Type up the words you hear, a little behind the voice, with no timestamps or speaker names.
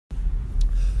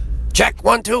Check,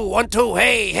 1, 2, 1, 2,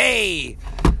 hey.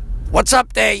 What's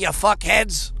up there, you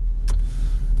fuckheads?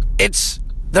 It's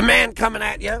the man coming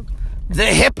at you, the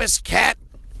hippest cat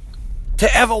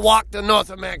to ever walk the North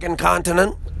American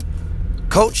continent,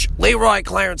 Coach Leroy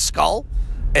Clarence Skull,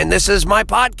 and this is my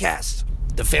podcast,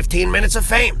 The 15 Minutes of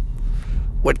Fame,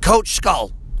 with Coach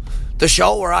Skull, the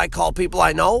show where I call people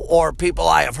I know or people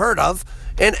I have heard of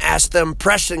and ask them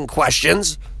pressing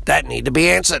questions that need to be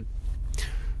answered.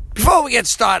 Before we get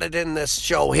started in this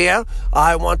show here,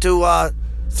 I want to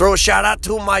throw a shout out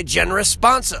to my generous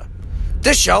sponsor.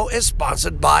 This show is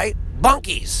sponsored by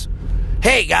Bunkies.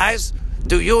 Hey guys,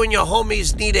 do you and your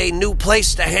homies need a new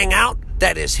place to hang out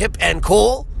that is hip and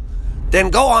cool? Then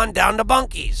go on down to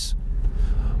Bunkies.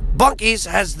 Bunkies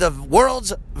has the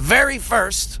world's very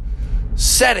first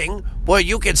setting where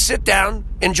you can sit down,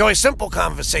 enjoy simple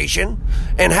conversation,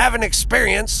 and have an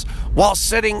experience while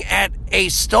sitting at a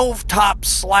stovetop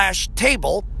 /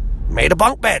 table made of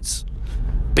bunk beds.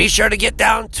 Be sure to get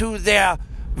down to their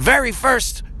very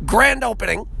first grand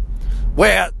opening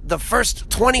where the first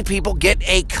 20 people get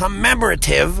a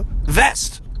commemorative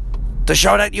vest to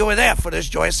show that you were there for this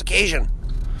joyous occasion.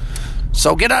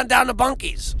 So get on down to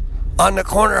Bunkies on the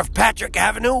corner of Patrick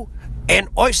Avenue and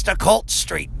Oyster Cult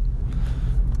Street.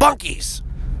 Bunkies.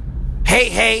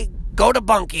 Hey, go to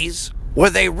Bunkies where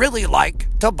they really like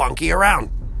to bunkie around.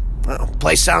 Well,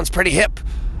 place sounds pretty hip.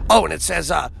 Oh, and it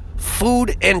says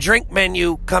food and drink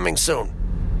menu coming soon.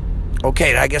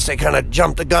 Okay, I guess they kind of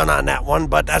jumped the gun on that one,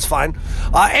 but that's fine.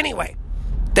 Anyway,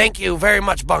 thank you very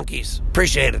much, Bunkies.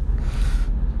 Appreciate it.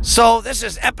 So this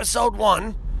is episode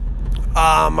 1.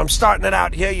 I'm starting it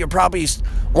out here. You're probably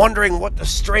wondering what the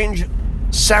strange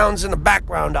sounds in the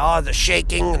background are, the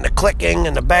shaking and the clicking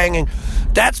and the banging.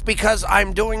 That's because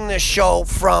I'm doing this show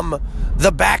from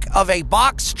the back of a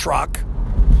box truck.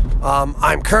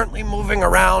 I'm currently moving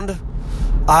around.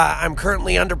 I'm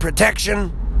currently under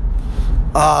protection.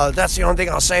 That's the only thing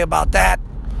I'll say about that.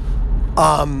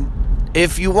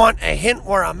 If you want a hint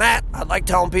where I'm at, I like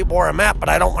telling people where I'm at, but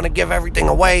I don't want to give everything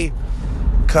away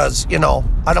because,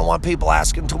 I don't want people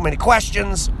asking too many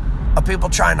questions of people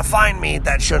trying to find me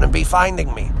that shouldn't be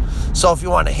finding me. So if you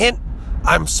want a hint,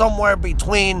 I'm somewhere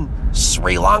between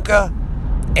Sri Lanka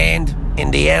and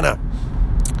Indiana.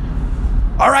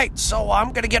 All right, so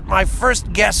I'm going to get my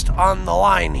first guest on the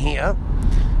line here,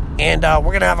 and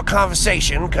we're going to have a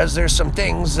conversation because there's some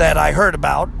things that I heard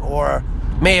about or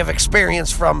may have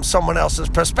experienced from someone else's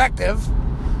perspective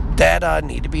that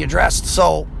need to be addressed.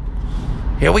 So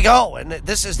here we go, and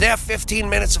this is their 15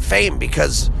 minutes of fame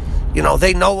because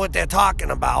they know what they're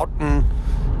talking about, and,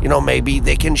 maybe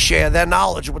they can share their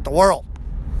knowledge with the world.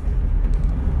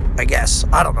 I guess.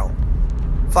 I don't know.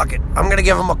 Fuck it. I'm going to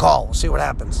give them a call. We'll see what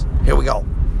happens. Here we go.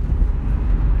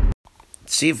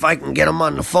 See if I can get them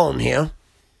on the phone here.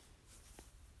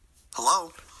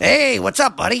 Hello? Hey, what's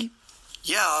up, buddy?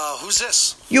 Yeah, who's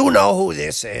this? You know who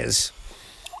this is.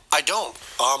 I don't.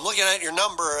 I'm looking at your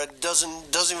number. It doesn't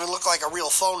even look like a real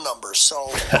phone number. So,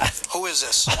 who is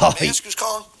this? May I ask who's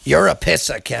calling? You're a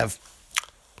pisser, Kev.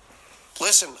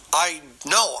 Listen, I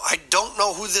don't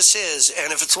know who this is,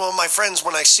 and if it's one of my friends,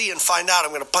 when I see and find out,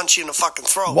 I'm going to punch you in the fucking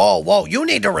throat. Whoa, you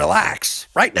need to relax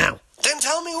right now. Then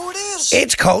tell me who it is.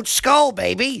 It's Coach Skull,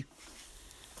 baby.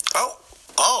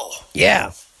 Oh.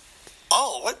 Yeah.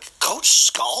 Oh, what? Coach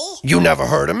Skull? You never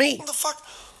heard of me? What the fuck?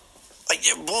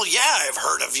 Well, yeah, I've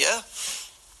heard of you.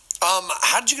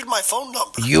 How'd you get my phone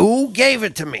number? You gave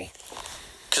it to me.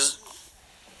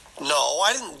 No,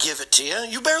 I didn't give it to you.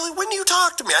 When do you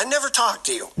talk to me? I never talked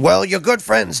to you. Well, your good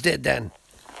friends did then.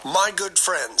 My good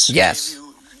friends? Yes.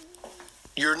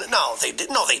 No, they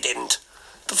didn't. No, they didn't.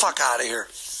 Get the fuck out of here.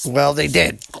 Well, they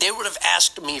did. They would have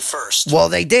asked me first. Well,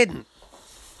 they didn't.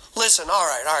 Listen, all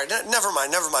right. Never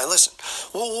mind. Listen.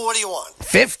 Well, what do you want?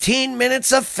 15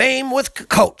 minutes of fame with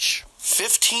Coach.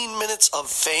 15 minutes of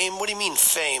fame? What do you mean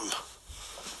fame?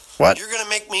 What? You're going to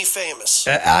make me famous.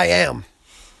 I am.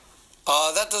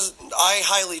 I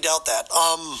highly doubt that.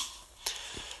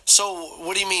 So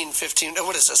what do you mean 15?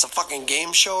 What is this, a fucking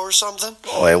game show or something?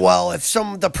 Oh, well, if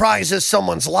the prize is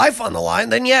someone's life on the line,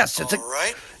 then yes,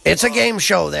 it's a game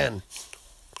show then.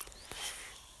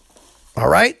 All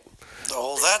right?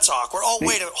 Oh, that's awkward. Oh,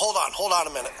 wait, hold on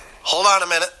a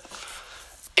minute.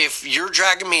 If you're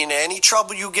dragging me into any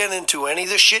trouble you get into, any of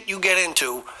the shit you get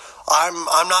into,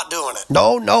 I'm not doing it.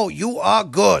 No, you are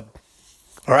good.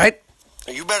 All right?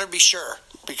 You better be sure,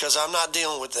 because I'm not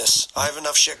dealing with this. I have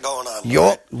enough shit going on.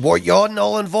 You're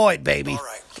null and void, baby.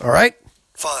 All right?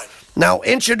 Fine. Now,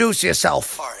 introduce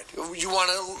yourself. All right. You want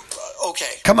to...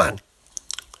 Okay. Come on.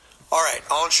 All right.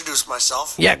 I'll introduce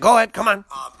myself. Yeah, go ahead. Come on.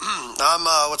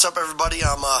 What's up, everybody?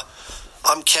 I'm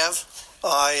I'm Kev.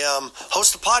 I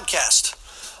host a podcast.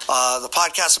 The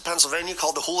podcast of Pennsylvania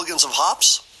called The Hooligans of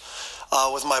Hops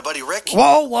with my buddy Rick.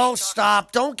 Whoa,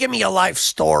 stop. Don't give me a life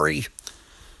story.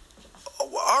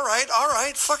 All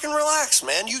right. Fucking relax,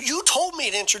 man. You told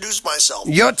me to introduce myself.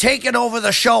 You're taking over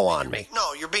the show on me.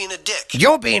 No, you're being a dick.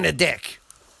 You're being a dick.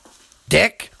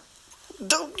 Dick?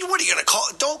 What are you going to call?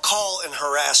 Don't call and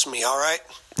harass me, all right?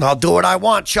 I'll do what I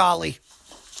want, Charlie.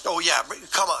 Oh, yeah.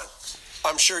 Come on.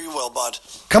 I'm sure you will, bud.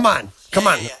 Come on.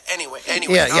 Yeah. Anyway.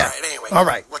 Yeah. Anyway. All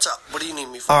right. What's up? What do you need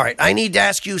me for? All right. I need to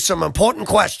ask you some important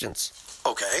questions.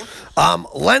 Okay.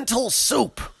 Lentil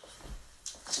soup.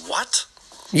 What?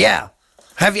 Yeah.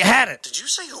 Have you had it? Did you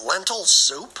say lentil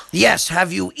soup? Yes.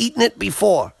 Have you eaten it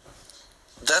before?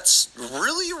 That's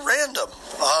really random.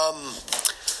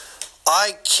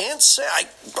 I can't say.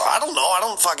 I don't know. I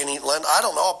don't fucking eat lentil. I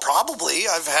don't know. Probably.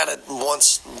 I've had it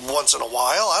once in a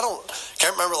while.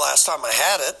 Can't remember the last time I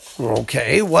had it.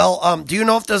 Okay. Well, do you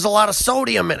know if there's a lot of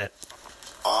sodium in it?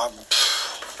 I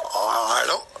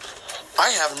don't. I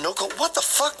have no. What the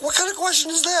fuck? What kind of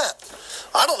question is that?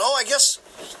 I don't know. I guess.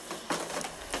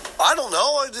 I don't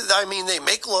know. I mean, they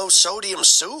make low sodium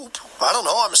soup. I don't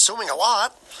know. I'm assuming a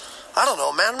lot. I don't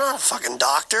know, man. I'm not a fucking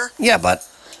doctor. Yeah, but...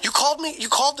 You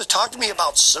called to talk to me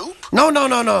about soup? No.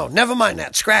 Never mind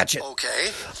that. Scratch it.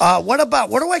 Okay.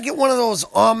 Where do I get one of those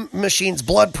machines,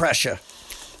 blood pressure?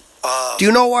 Do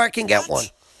you know where I can get one?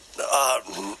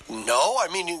 No. I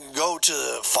mean, you can go to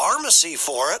the pharmacy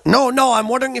for it. No. I'm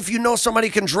wondering if you know somebody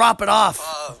can drop it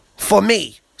off for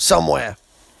me somewhere.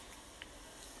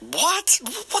 What?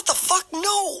 What the fuck?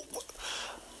 No.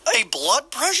 A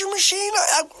blood pressure machine?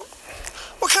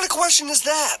 What kind of question is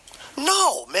that?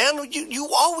 No, man. You're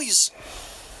always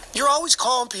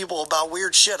calling people about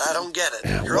weird shit. I don't get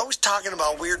it. You're always talking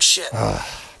about weird shit.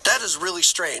 That is really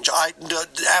strange.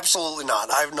 Absolutely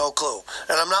not. I have no clue.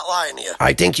 And I'm not lying to you.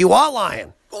 I think you are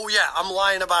lying. Oh, yeah. I'm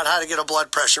lying about how to get a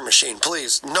blood pressure machine.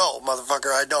 Please. No,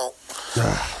 motherfucker, I don't.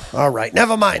 All right.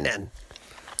 Never mind then.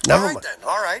 Never mind. Then.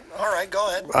 All right. Go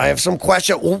ahead. I have some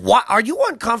questions. Why are you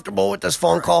uncomfortable with this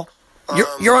phone call?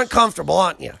 You're uncomfortable,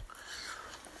 aren't you?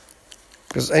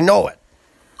 Because I know it.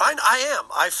 I am.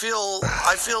 I feel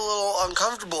a little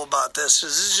uncomfortable about this.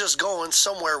 This is just going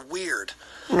somewhere weird.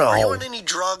 No. Are you on any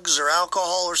drugs or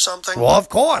alcohol or something? Well, of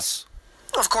course.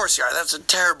 Of course you are. That's a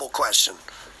terrible question.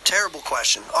 Terrible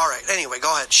question. All right. Anyway,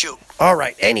 go ahead. Shoot. All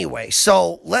right. Anyway,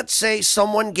 so let's say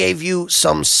someone gave you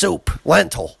some soup,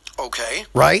 lentil. Okay.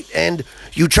 Right? And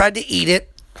you tried to eat it,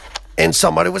 and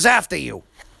somebody was after you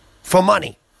for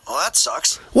money. Well, that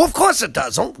sucks. Well, of course it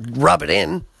does. Don't rub it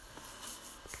in.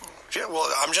 Yeah, well,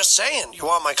 I'm just saying. You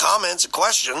want my comments and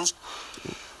questions.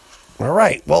 All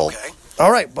right. Well, okay.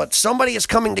 All right. But somebody is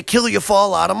coming to kill you for a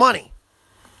lot of money.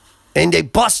 And they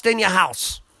bust in your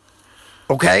house.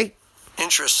 Okay?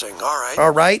 Interesting. All right.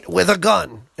 All right. With a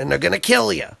gun. And they're going to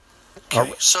kill you.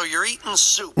 Okay. So you're eating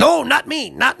soup. No, not me.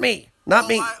 Not me. Not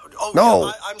me.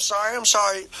 No. I'm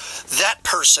sorry. That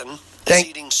person is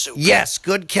eating soup. Yes.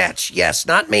 Good catch. Yes.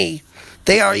 Not me.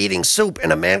 They are eating soup.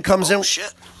 And a man comes in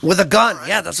shit. with a gun. Right.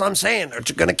 Yeah, that's what I'm saying. They're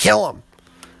going to kill him.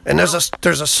 And there's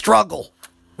a struggle.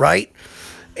 Right?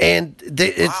 And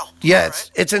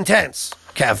it's intense,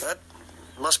 Kev. That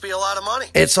must be a lot of money.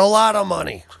 It's a lot of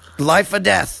money. Life or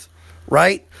death.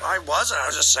 Right? I was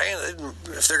just saying,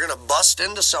 if they're going to bust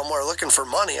into somewhere looking for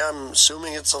money, I'm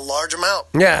assuming it's a large amount.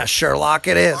 Yeah, Sherlock,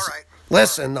 it is. All right.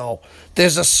 Listen, though,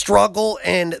 there's a struggle,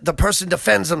 and the person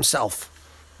defends himself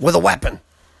with a weapon.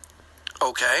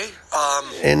 Okay.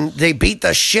 And they beat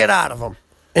the shit out of him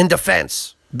in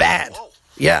defense. Bad. Whoa.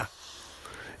 Yeah.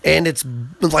 And it's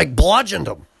like bludgeoned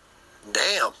him.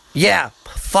 Damn. Yeah.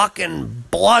 Fucking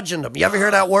bludgeoned him. You ever hear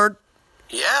that word?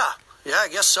 Yeah. Yeah, I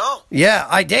guess so. Yeah,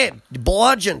 I did.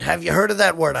 Bludgeoned. Have you heard of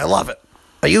that word? I love it.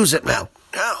 I use it now.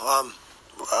 Yeah,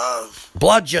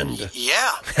 bludgeoned.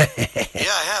 Yeah. Yeah,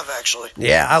 I have, actually.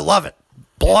 Yeah, I love it.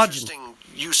 Bludgeoned. Interesting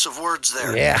use of words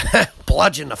there. Yeah,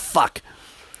 bludgeon the fuck.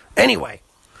 Anyway,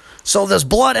 so there's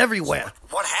blood everywhere.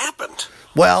 What happened?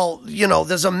 Well,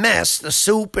 there's a mess. The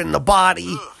soup and the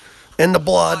body and the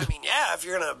blood. Well, I mean, yeah, if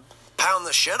you're going to pound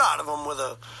the shit out of him with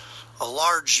a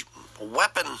large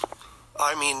weapon,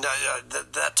 I mean,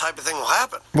 that type of thing will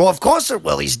happen. Well, of course it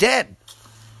will. He's dead.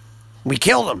 We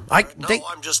killed him.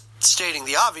 I'm just stating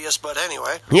the obvious, but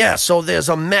anyway. Yeah, so there's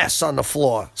a mess on the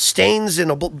floor. Stains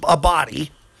in a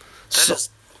body.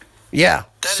 Yeah.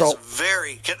 That is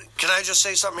very... Can I just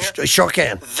say something here? Sure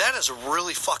can. That is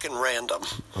really fucking random.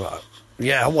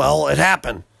 Yeah, well, it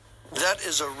happened. That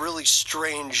is a really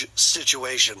strange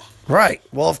situation. Right.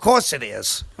 Well, of course it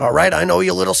is. All right. I know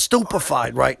you're a little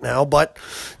stupefied right now, but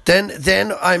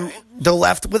then I'm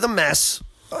left with a mess,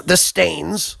 the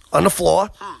stains on the floor,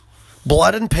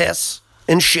 blood and piss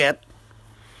and shit.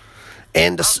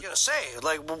 And I was going to say,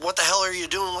 like, what the hell are you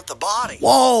doing with the body?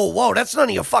 whoa, that's none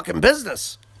of your fucking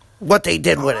business. What they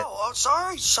did with it. Oh,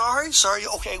 sorry.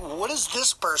 Okay, what is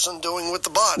this person doing with the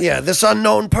body? Yeah, this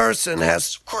unknown person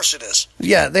has. Of course it is.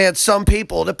 Yeah, they had some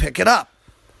people to pick it up.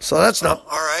 So that's not.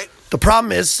 All right. The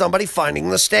problem is somebody finding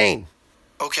the stain.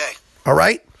 Okay. All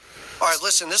right? All right,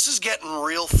 listen, this is getting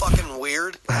real fucking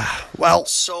weird. Well.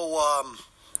 So, I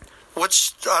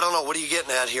don't know, what are you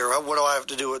getting at here? What do I have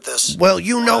to do with this? Well,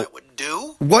 you know. What I would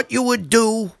do? What you would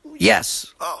do,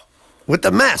 yes. Oh. With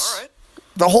the mess. All right.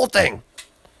 The whole thing.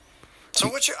 So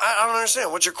I don't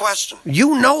understand. What's your question?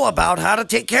 You know about how to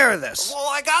take care of this. Well,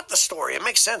 I got the story. It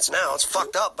makes sense now. It's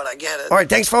fucked up, but I get it. All right,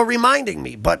 thanks for reminding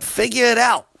me, but figure it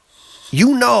out.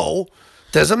 You know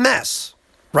there's a mess,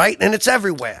 right? And it's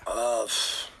everywhere.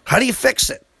 How do you fix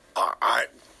it? I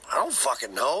don't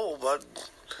fucking know, but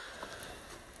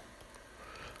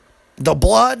The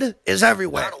blood is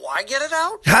everywhere. how do I get it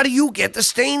out? How do you get the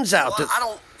stains out? Well, I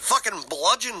don't fucking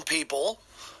bludgeon people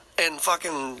and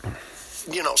fucking,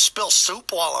 spill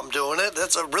soup while I'm doing it.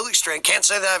 That's a really strange. Can't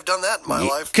say that I've done that in my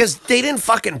life. Because they didn't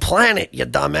fucking plan it, you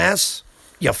dumbass.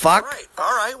 You fuck. All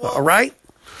right. Well, All right?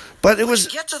 But it was.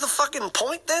 get to the fucking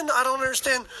point then. I don't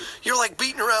understand. You're like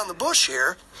beating around the bush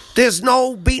here. There's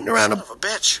no beating around. Son of a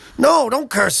bitch. No, don't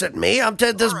curse at me. I'm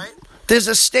telling you, All right. there's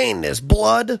a stain. There's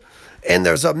blood, and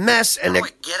there's a mess. And How do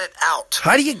I get it out?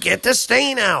 how do you get the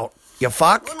stain out? You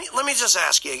fuck. Let me just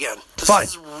ask you again. Fine.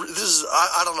 This is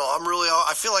I don't know.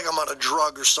 I feel like I'm on a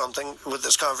drug or something with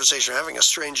this conversation. I'm having a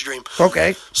strange dream.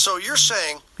 Okay. So you're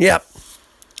saying Yep.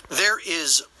 there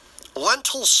is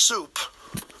lentil soup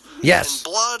Yes. and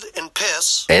blood and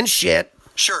piss. And shit.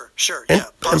 Sure, And, yeah.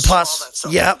 and All pus. that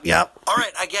stuff. Yep. All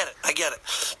right, I get it.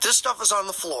 This stuff is on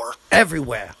the floor,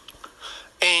 Everywhere.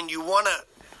 and you wanna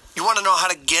know how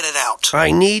to get it out.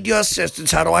 I need your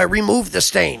assistance. How do I remove the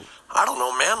stain? I don't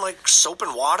know, man. Like soap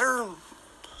and water.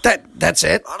 That's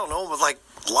it. I don't know, with like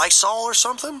Lysol or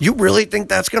something. You really think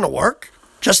that's gonna work?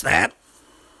 Just that?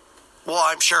 Well,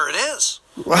 I'm sure it is.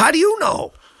 Well, how do you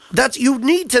know? You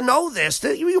need to know this.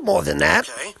 You more than that.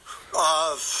 Okay.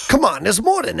 Come on, there's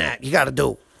more than that you got to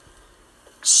do.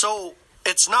 So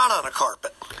it's not on a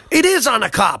carpet. It is on a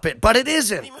carpet, but it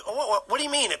isn't. What do you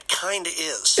mean? It kind of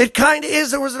is. It kind of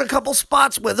is. There was a couple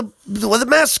spots with a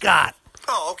mascot.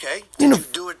 Oh, okay. You know- Did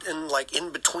you do it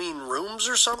in between rooms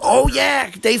or something? Oh yeah,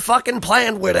 they fucking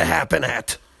planned where to happen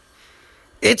at.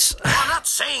 It's I'm not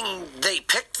saying they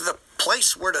picked the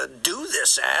place where to do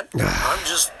this at. I'm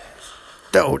just.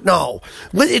 no.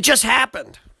 It just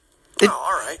happened. All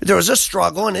right. There was a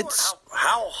struggle, and it's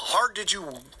How hard did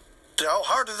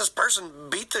this person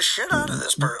beat the shit out of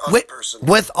this person?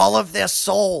 with all of their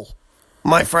soul,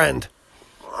 my friend.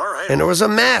 All right. And there was a I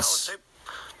would mess. say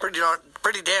pretty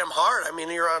damn hard. I mean,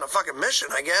 you're on a fucking mission,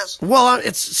 I guess. Well,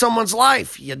 it's someone's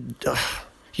life. You're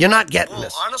not getting Well,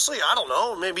 this. honestly, I don't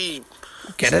know. Maybe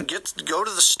Get it? go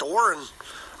to the store and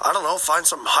I don't know, find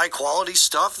some high quality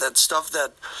stuff.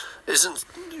 That isn't,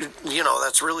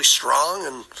 that's really strong,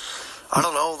 and I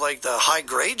don't know, like the high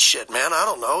grade shit, man. I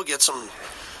don't know. Get some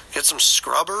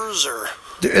scrubbers or.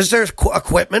 Is there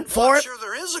equipment for I'm it? sure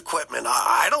there is equipment.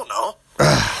 I don't know.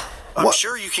 I'm What-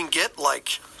 sure you can get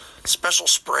like special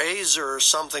sprays or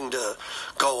something to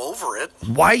go over it.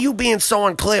 Why are you being so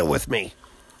unclear with me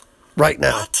right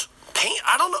now? What? Paint?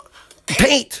 I don't know.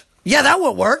 Paint. Yeah, that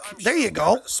would work. There you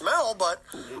go. The smell, but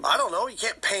I don't know. You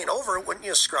can't paint over it. Wouldn't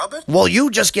you scrub it? Well,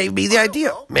 you just gave me the I don't idea.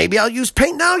 know. Maybe I'll use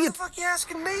paint now. What the fuck you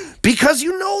asking me? Because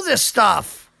you know this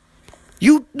stuff.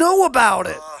 You know about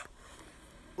it.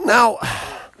 Now,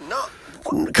 No.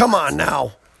 come on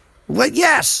now. Well,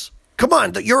 yes. Come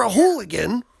on. You're a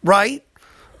hooligan, right?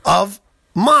 Of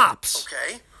mops.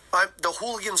 Okay. I'm the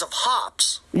hooligans of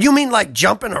hops. You mean like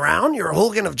jumping around? You're a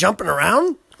hooligan of jumping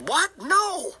around? What?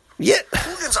 No. Yeah.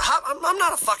 Hooligans of hops. I'm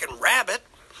not a fucking rabbit.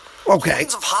 Okay.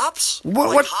 Hooligans of hops? What-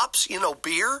 Like hops,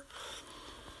 beer?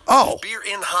 Oh. Beer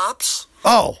in hops?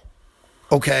 Oh.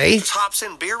 Okay. Just hops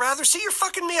in beer, rather? See, you're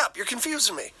fucking me up. You're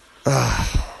confusing me.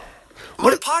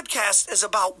 My podcast is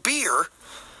about beer.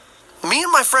 Me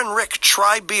and my friend Rick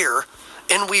try beer,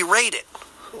 and we rate it.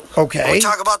 Okay. We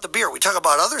talk about the beer. We talk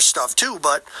about other stuff, too,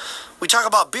 but we talk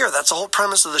about beer. That's the whole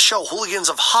premise of the show, Hooligans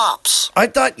of Hops. I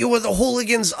thought you were the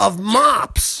hooligans of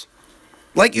mops.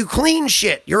 Like you clean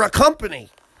shit. You're a company.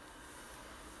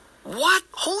 What?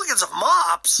 Hooligans of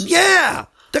Mops? Yeah.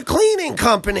 The cleaning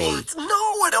company. What? No,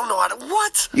 I don't know how to...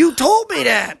 What? You told me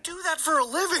that. Do that for a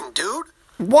living, dude.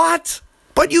 What?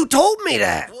 But you told me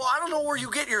that. Well, I don't know where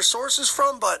you get your sources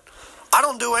from, but I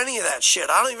don't do any of that shit.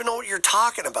 I don't even know what you're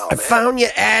talking about, I man. found your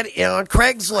ad on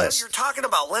Craigslist. You're talking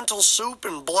about lentil soup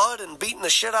and blood and beating the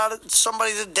shit out of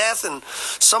somebody to death and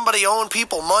somebody owing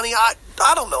people money. I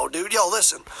don't know, dude. Yo,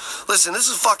 listen, this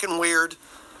is fucking weird.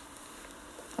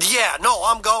 Yeah, no,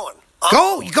 I'm going.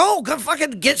 Go,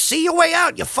 fucking see your way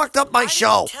out. You fucked up my show.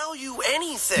 I didn't tell you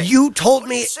anything. You told what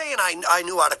me. Are you saying I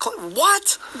knew how to clean.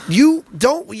 What? You're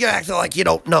acting like you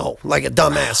don't know, like a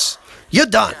dumbass. You're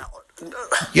done.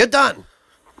 You're done.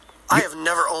 I have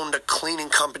never owned a cleaning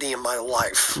company in my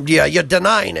life. Yeah, you're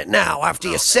denying it now after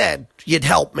you said you'd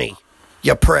help me,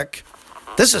 you prick.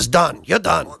 This is done. You're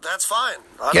done. Well, that's fine.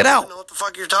 Get out. I don't know what the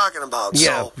fuck you're talking about.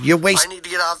 Yeah, so you're wasting. I need to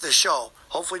get off this show.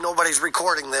 Hopefully nobody's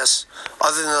recording this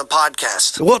other than the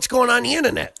podcast. What's going on the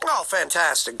internet? Oh,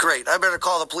 fantastic. Great. I better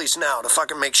call the police now to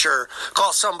fucking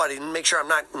call somebody and make sure I'm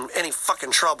not in any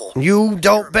fucking trouble. You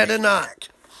don't better not.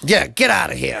 Yeah, get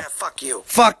out of here. Yeah, fuck you.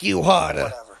 Fuck you harder.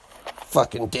 Whatever.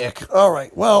 Fucking dick. All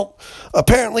right, well,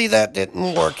 apparently that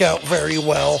didn't work out very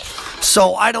well.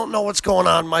 So I don't know what's going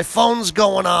on. My phone's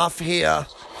going off here.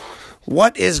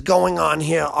 What is going on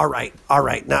here? All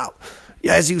right. Now,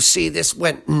 as you see, this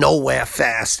went nowhere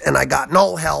fast, and I got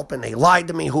no help, and they lied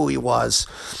to me who he was,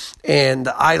 and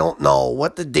I don't know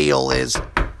what the deal is.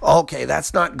 Okay,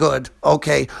 that's not good.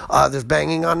 Okay, there's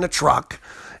banging on the truck.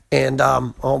 And,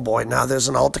 oh boy, now there's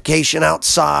an altercation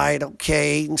outside.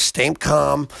 Okay, stay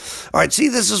calm. All right, see,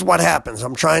 this is what happens.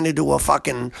 I'm trying to do a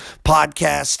fucking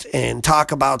podcast and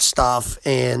talk about stuff,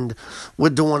 and we're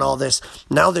doing all this.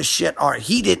 Now this shit, all right,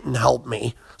 he didn't help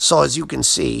me. So as you can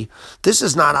see, this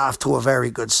is not off to a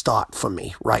very good start for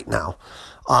me right now.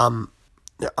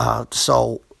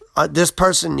 So this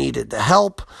person needed the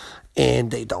help,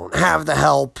 and they don't have the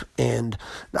help, and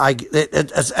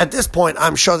at this point,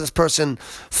 I'm sure this person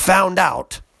found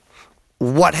out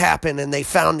what happened, and they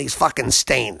found these fucking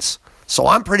stains. So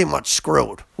I'm pretty much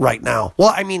screwed right now.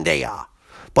 Well, I mean, they are.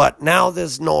 But now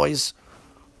there's noise.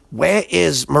 Where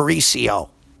is Mauricio?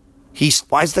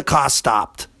 Why's the car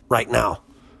stopped right now?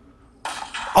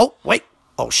 Oh, wait.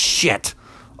 Oh, shit.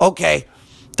 Okay.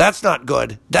 That's not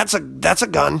good. That's a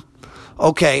gun.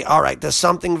 Okay, all right. There's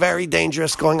something very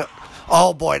dangerous going on.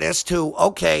 Oh, boy, there's two.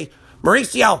 Okay.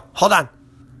 Mauricio, hold on.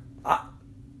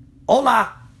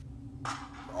 Hola.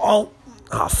 Oh,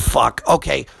 fuck.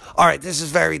 Okay. All right, this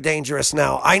is very dangerous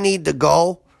now. I need to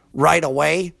go right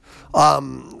away.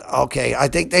 Okay, I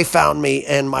think they found me,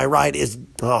 and my ride is...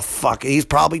 Oh, fuck. He's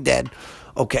probably dead.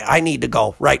 Okay, I need to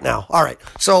go right now. All right.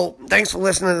 So, thanks for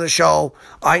listening to the show.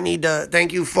 I need to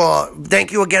thank you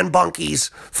again,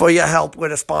 Bunkies, for your help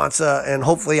with a sponsor, and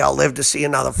hopefully I'll live to see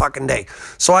another fucking day.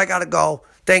 So I gotta go.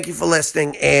 Thank you for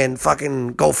listening, and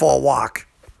fucking go for a walk.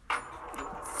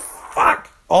 Fuck.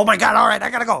 Oh my God. All right, I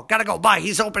gotta go. Bye.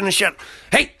 He's open and shit.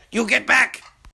 Hey, you get back.